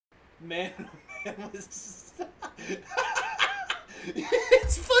Man, man was...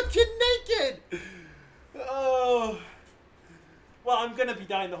 It's fucking naked! Oh... Well, I'm gonna be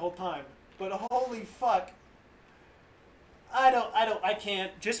dying the whole time. But holy fuck. I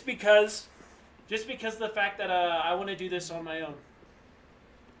can't. Just because of the fact that I want to do this on my own.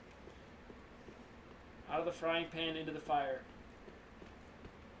 Out of the frying pan into the fire.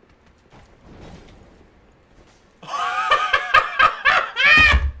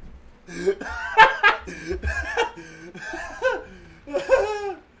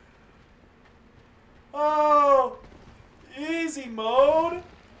 Oh, easy mode.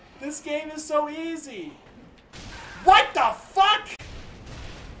 This game is so easy. What the fuck?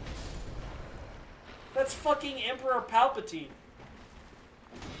 That's fucking Emperor Palpatine.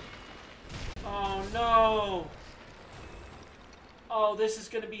 Oh no. Oh, this is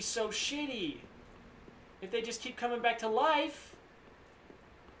gonna be so shitty. If they just keep coming back to life.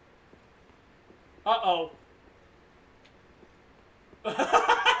 Uh-oh.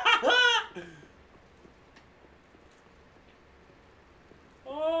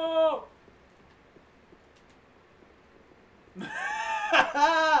 Oh!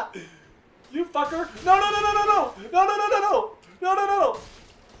 You fucker! No, no, no, no, no, no! No, no, no, no, no! No, no, no, no!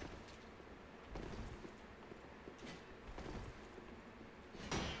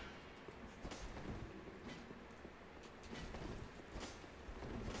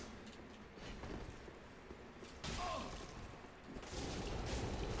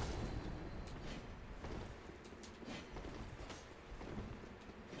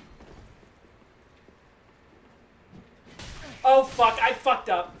 Oh fuck, I fucked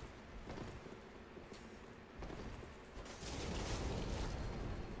up.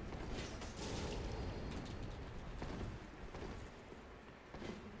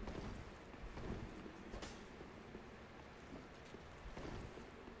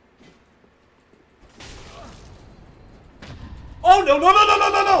 Oh no, no, no, no, no,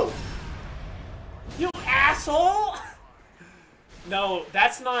 no, no! You asshole! No,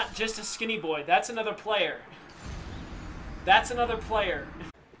 that's not just a skinny boy. That's another player. That's another player.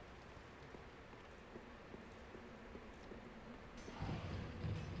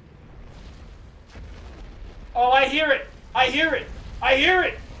 Oh, I hear it! I hear it! I hear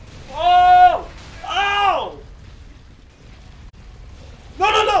it! Oh! Oh!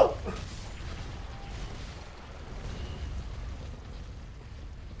 No, no, no!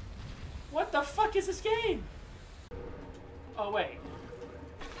 What the fuck is this game? Oh, wait.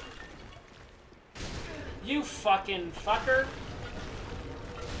 You fucking fucker.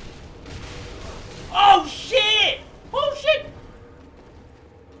 Oh shit! Oh shit!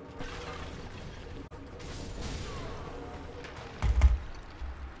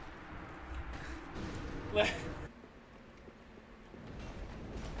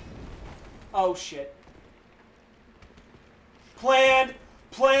 Oh shit. Planned!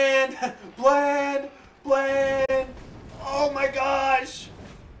 Planned! Planned! Planned! Oh my gosh!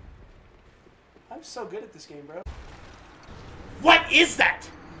 I'm so good at this game, bro. What is that?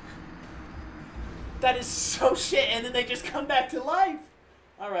 That is so shit, and then they just come back to life.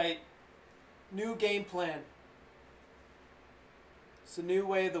 Alright. New game plan. It's a new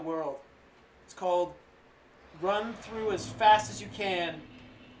way of the world. It's called run through as fast as you can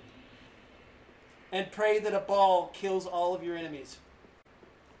and pray that a ball kills all of your enemies.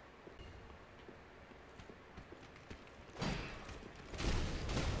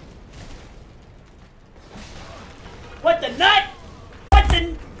 What the nut? What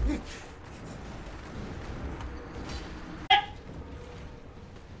the...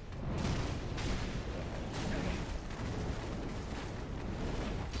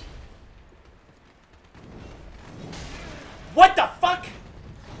 What the fuck?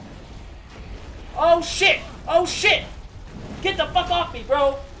 Oh shit! Oh shit! Get the fuck off me,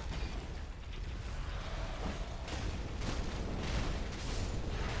 bro!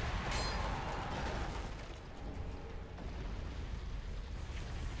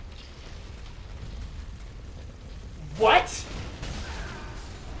 What?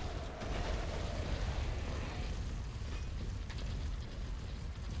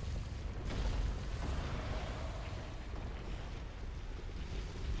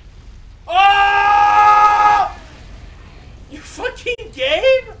 Oh! You fucking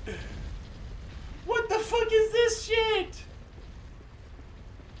game? What the fuck is this shit?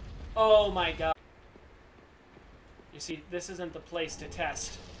 Oh my god. You see, this isn't the place to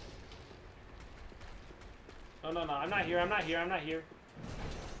test. No, no, no, I'm not here, I'm not here, I'm not here.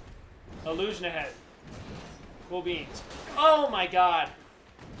 Illusion ahead. Cool beans. Oh my god.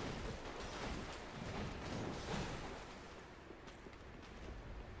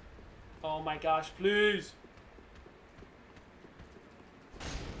 Oh my gosh, please.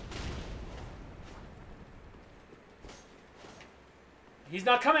 He's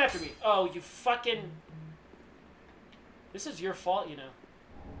not coming after me. Oh, you fucking... This is your fault, you know.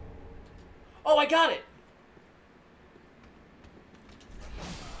 Oh, I got it.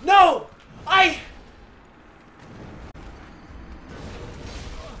 No!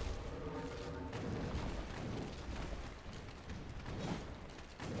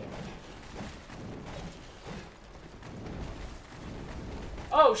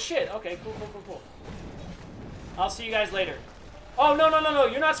 Oh, shit. Okay, cool. I'll see you guys later. Oh, no.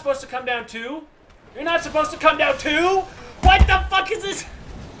 You're not supposed to come down too? You're not supposed to come down too? What the fuck is this?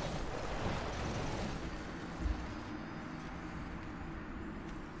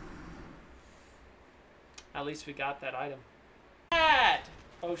 At least we got that item.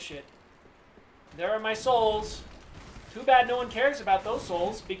 Oh, shit. There are my souls. Too bad no one cares about those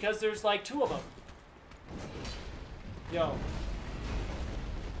souls, because there's like 2 of them. Yo.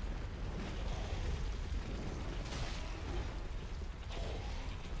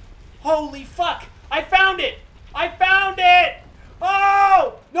 Holy fuck! I found it! I found it!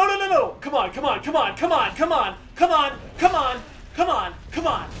 Oh! No! Come on!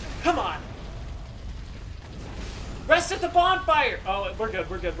 Rest at the bonfire! Oh, we're good.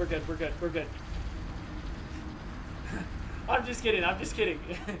 I'm just kidding.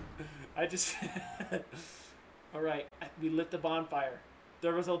 I just... Alright, we lit the bonfire.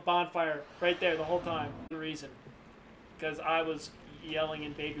 There was a bonfire right there the whole time. Reason. Because I was yelling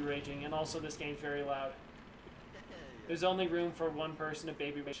and baby raging, and also this game's very loud. There's only room for one person to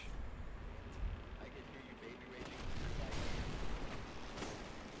baby rage. I can hear you baby raging.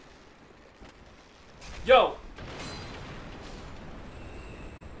 Yo!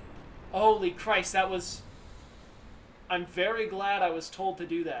 Holy Christ, that was... I'm very glad I was told to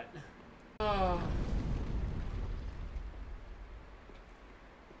do that. Oh.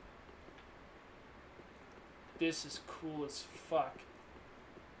 This is cool as fuck.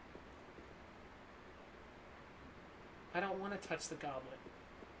 I don't want to touch the goblet.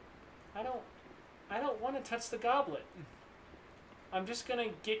 I don't want to touch the goblet. I'm just gonna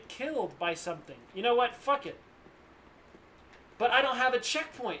get killed by something. You know what? Fuck it. But I don't have a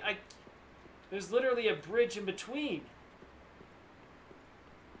checkpoint. There's literally a bridge in between.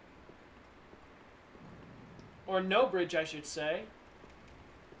 Or no bridge, I should say.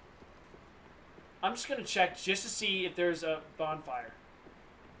 I'm just gonna check just to see if there's a bonfire.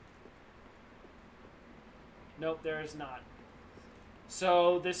 Nope, there is not.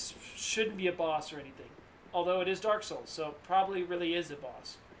 So this shouldn't be a boss or anything. Although it is Dark Souls, so probably really is a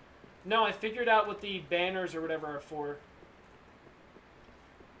boss. No, I figured out what the banners or whatever are for.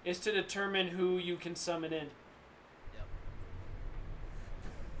 Is to determine who you can summon in. Yep.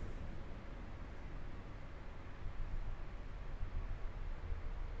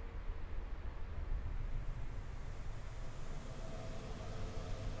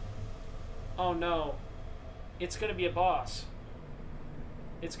 Oh no. It's gonna be a boss.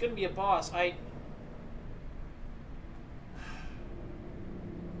 It's gonna be a boss.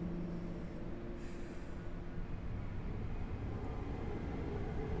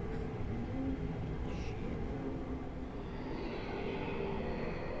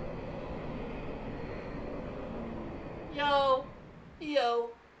 Yo.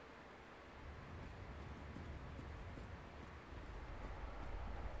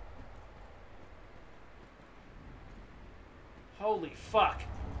 Holy fuck.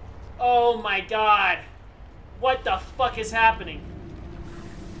 Oh my god. What the fuck is happening?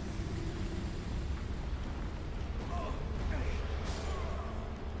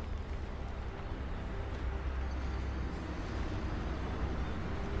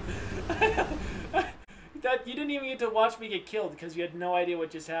 You didn't even get to watch me get killed because you had no idea what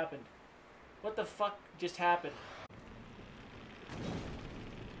just happened. What the fuck just happened?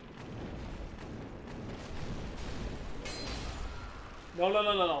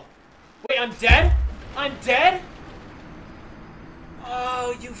 No. Wait, I'm dead? I'm dead?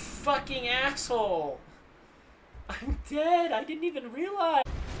 Oh, you fucking asshole. I'm dead. I didn't even realize.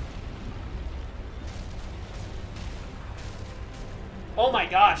 Oh my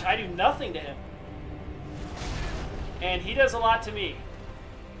gosh, I do nothing to him. And he does a lot to me.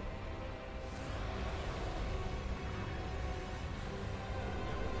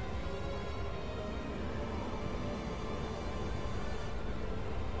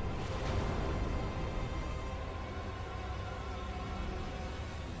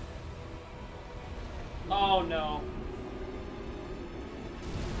 Oh no.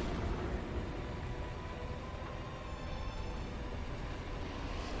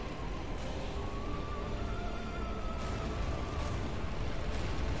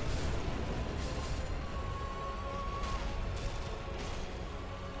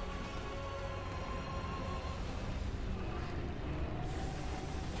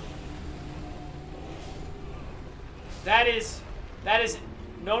 That is,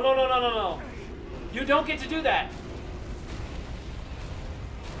 no, no, no, no, no, no. You don't get to do that.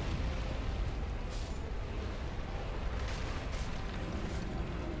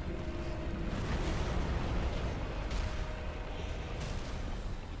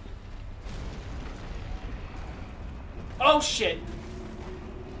 Oh, shit.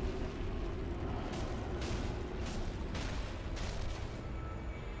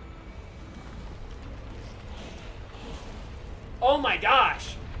 Oh my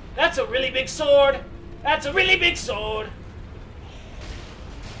gosh. That's a really big sword. That's a really big sword.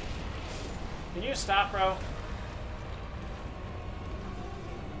 Can you stop, bro?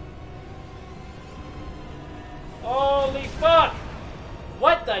 Holy fuck.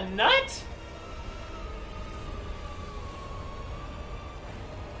 What the nut?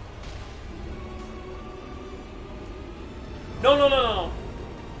 No, no, no, no.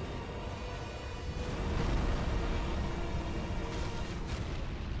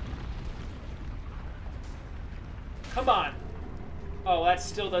 Come on. Oh, that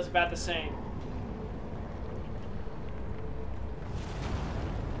still does about the same.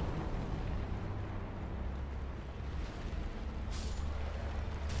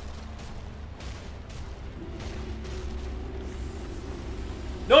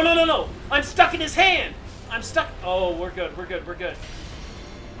 No, no, no, no. I'm stuck in his hand. I'm stuck. Oh, we're good. We're good. We're good.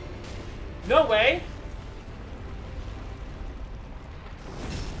 No way.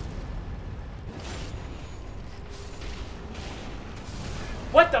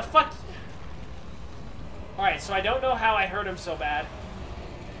 What the fuck? Alright, so I don't know how I hurt him so bad.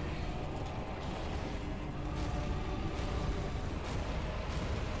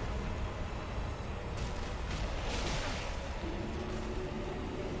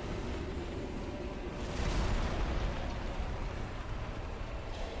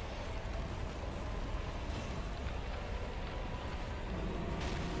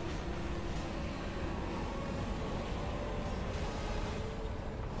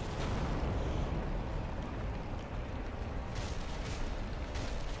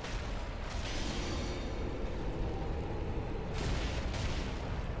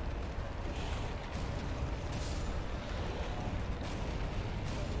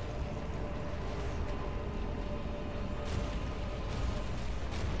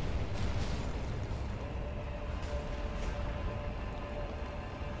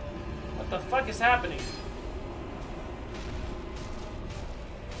 What the fuck is happening?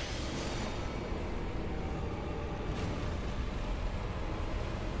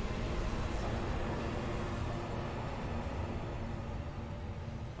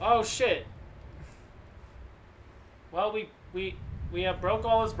 Oh shit. Well, we have broke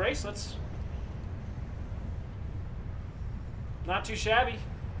all his bracelets. Not too shabby.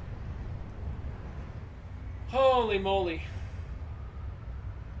 Holy moly.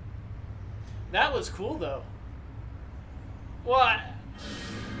 That was cool, though. Well,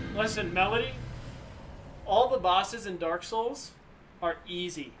 listen, Melody, all the bosses in Dark Souls are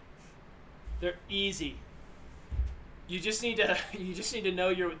easy. They're easy. You just need to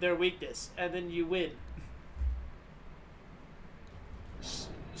know their weakness, and then you win.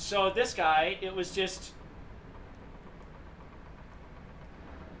 So this guy, it was just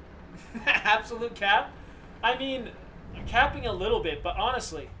absolute cap. I mean, capping a little bit, but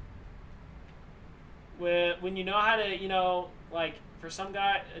honestly, when you know how to, you know, like, for some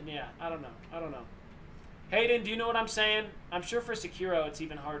guy, yeah, I don't know. Hayden, do you know what I'm saying? I'm sure for Sekiro it's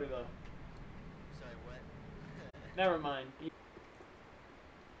even harder, though. Sorry, what? Never mind.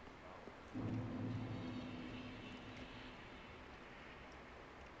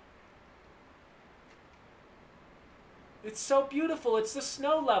 It's so beautiful. It's the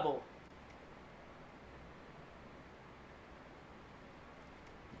snow level.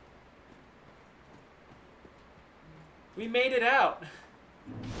 We made it out.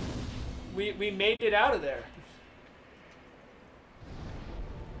 We made it out of there.